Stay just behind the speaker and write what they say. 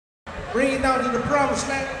Bring it down to the promised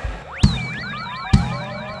land.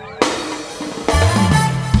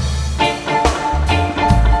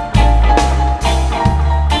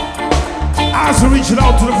 As we reaching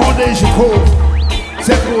out to the foundation code,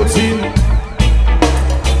 second row team.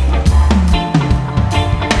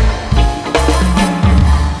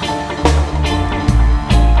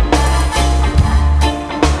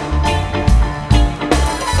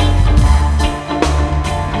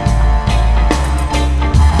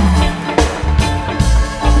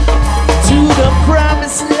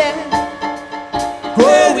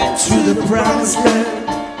 To the promised land,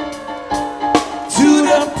 to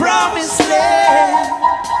the promised land,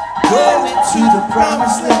 going to the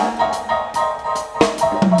promised land.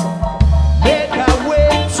 Make our way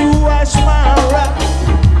to Ashmara,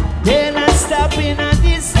 then I stop in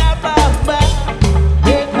Addis Ababa.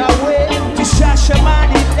 Make our way to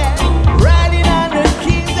Shashamani land, riding on the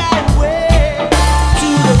King's Highway. To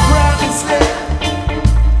the promised land,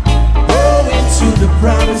 going to the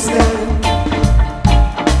promised land.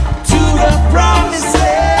 Promised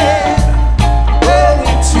land,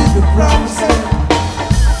 going to the promised land.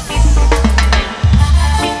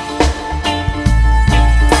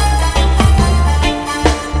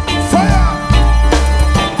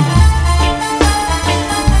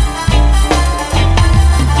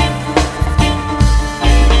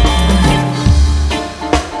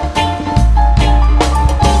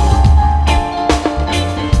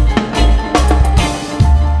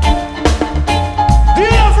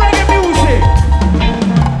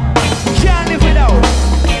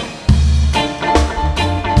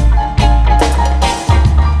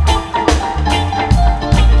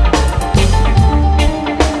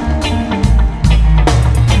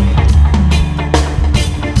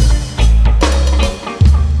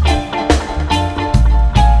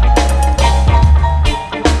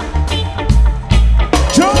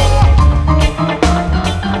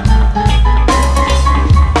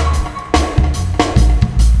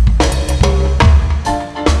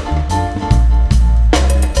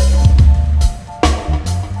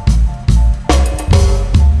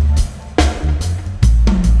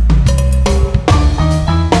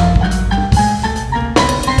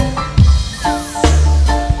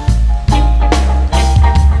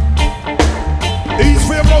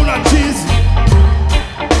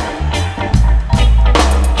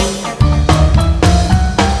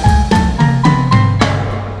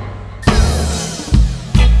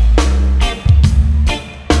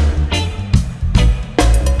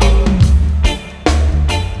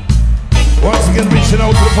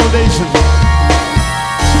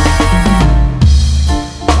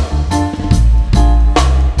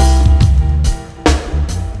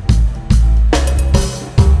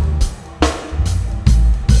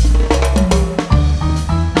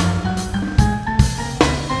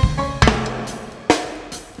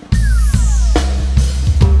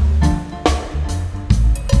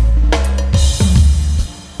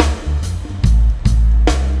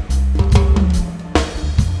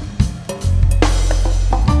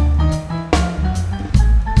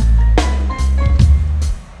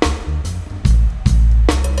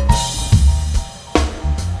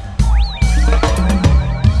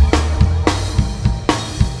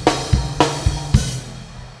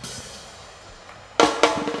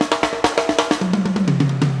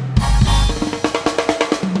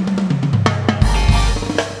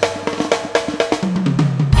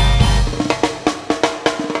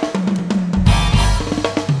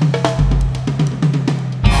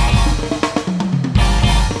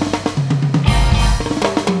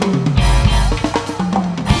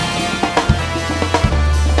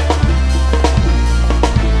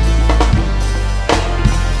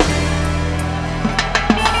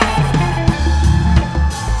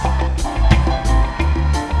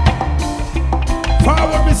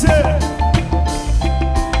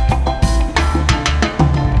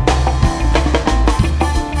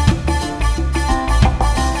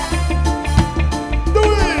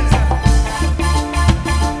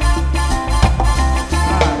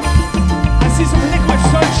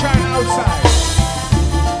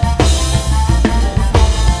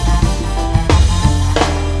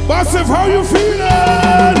 How you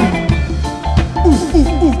feeling? Oof, oof,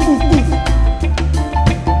 oof, oof, oof.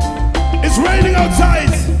 It's raining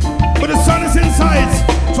outside, but the sun is inside.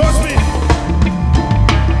 Trust me.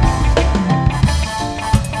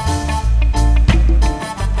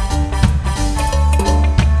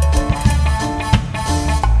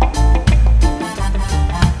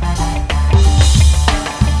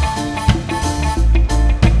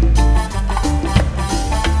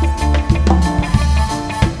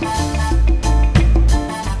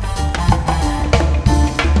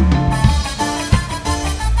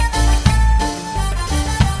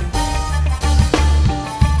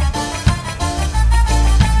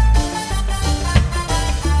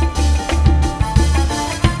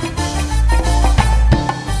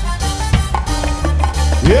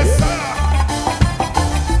 Yes, sir.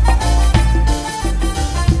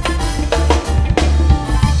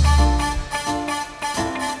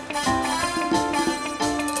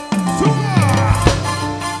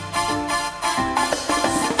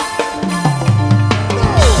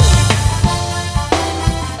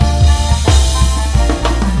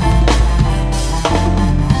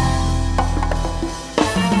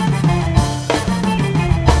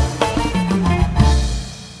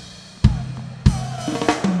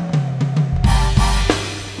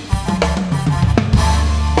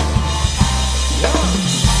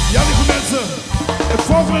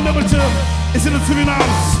 Is in the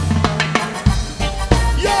Surinamers.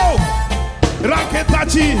 Yo!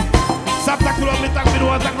 Raketachi! Saptakulo metak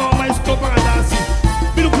bidu atak no mais topa dansi.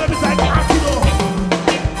 Bidu kule metak akido.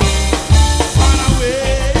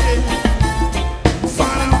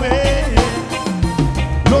 Far away.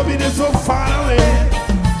 Lobby is so far away.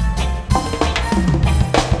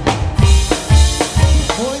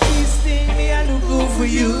 Boy, this thing me I look good for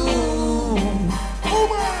you.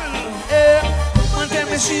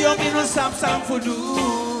 She me no Samsung for do.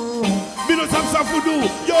 Me no Samsung for do.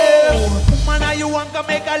 Yo. Man, you want to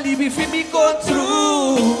make a live if me go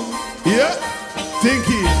through. Yeah. Think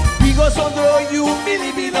it. Because under you me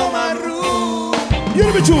live no my room. You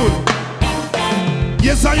know me tune.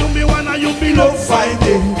 Yes, I you me one and you me love find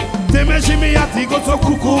it. Te me she me ati go so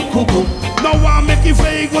kuku. Now I make it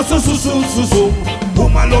fake go so su.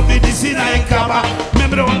 Uma love me this in a kaba.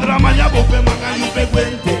 Membre ondra manya bope manga you pe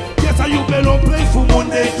gwente. You below play from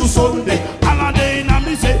Monday to Sunday. All day na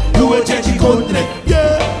me say you a churchy country.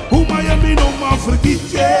 Yeah, who Miami no man forget.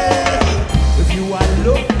 Yeah, if you are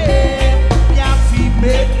lucky, ya fi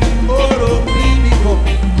make tomorrow go.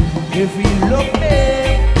 If you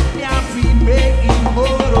lucky, ya fi make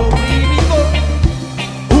tomorrow go.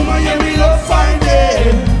 Who Miami love find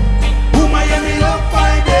it. Who Miami love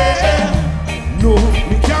find it. No,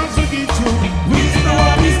 we can't forget you. We know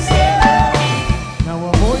what we say.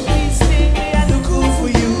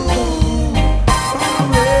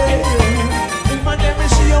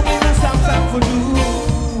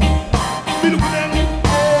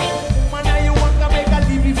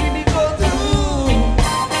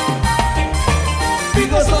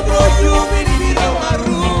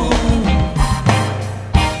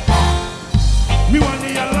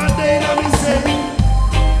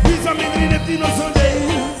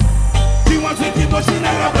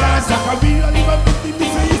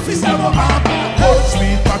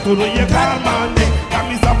 You can't manage, that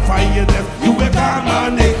means I'm fire them. You can't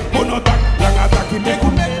manage, but not that long attack in the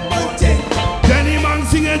good. Jenny man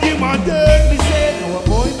sing a Jim and me say, no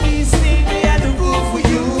boy, please sing me and do good for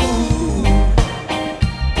you.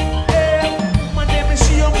 Hey, my name is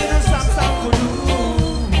she, I'm gonna Samsung for you.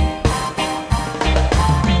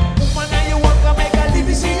 Woman, now you want to make a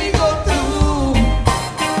living, see me go through.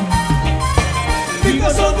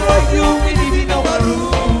 Because of you, we live in our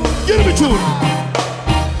room. You know me tune.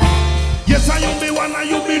 Yes, I you be one and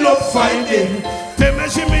you be love finding. Te me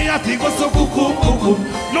she me ati go so kuku.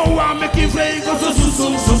 No one make it fly go so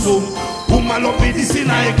su. Uma lo be this in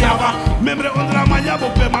a kaba. Membre ondra manya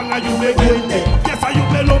bope manga you be gwende. Yes, I you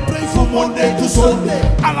be love pray from Monday to Sunday.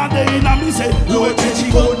 All day in a me say you a churchy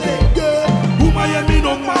country. Yeah, Uma ya me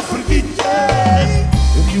no man forget. Yeah.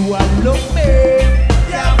 If you are love me,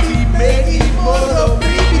 ya fi make it more go.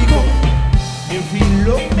 If you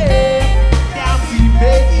love me, ya fi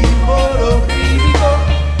make it more go.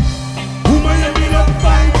 Who Miami love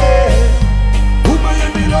find it? Who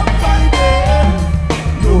Miami love find it?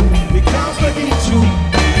 No, we can't forget you.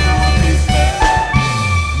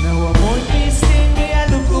 Now I'm on this thing, me I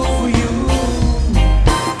look good for you.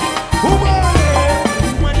 Who man,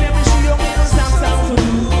 let me show you me no Samsung for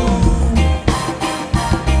you.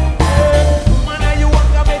 Man, now you want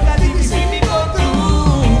to make a living, see me go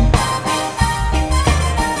through.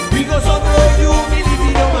 Because of you, me live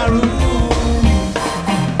in my room.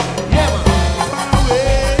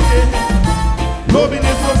 Loving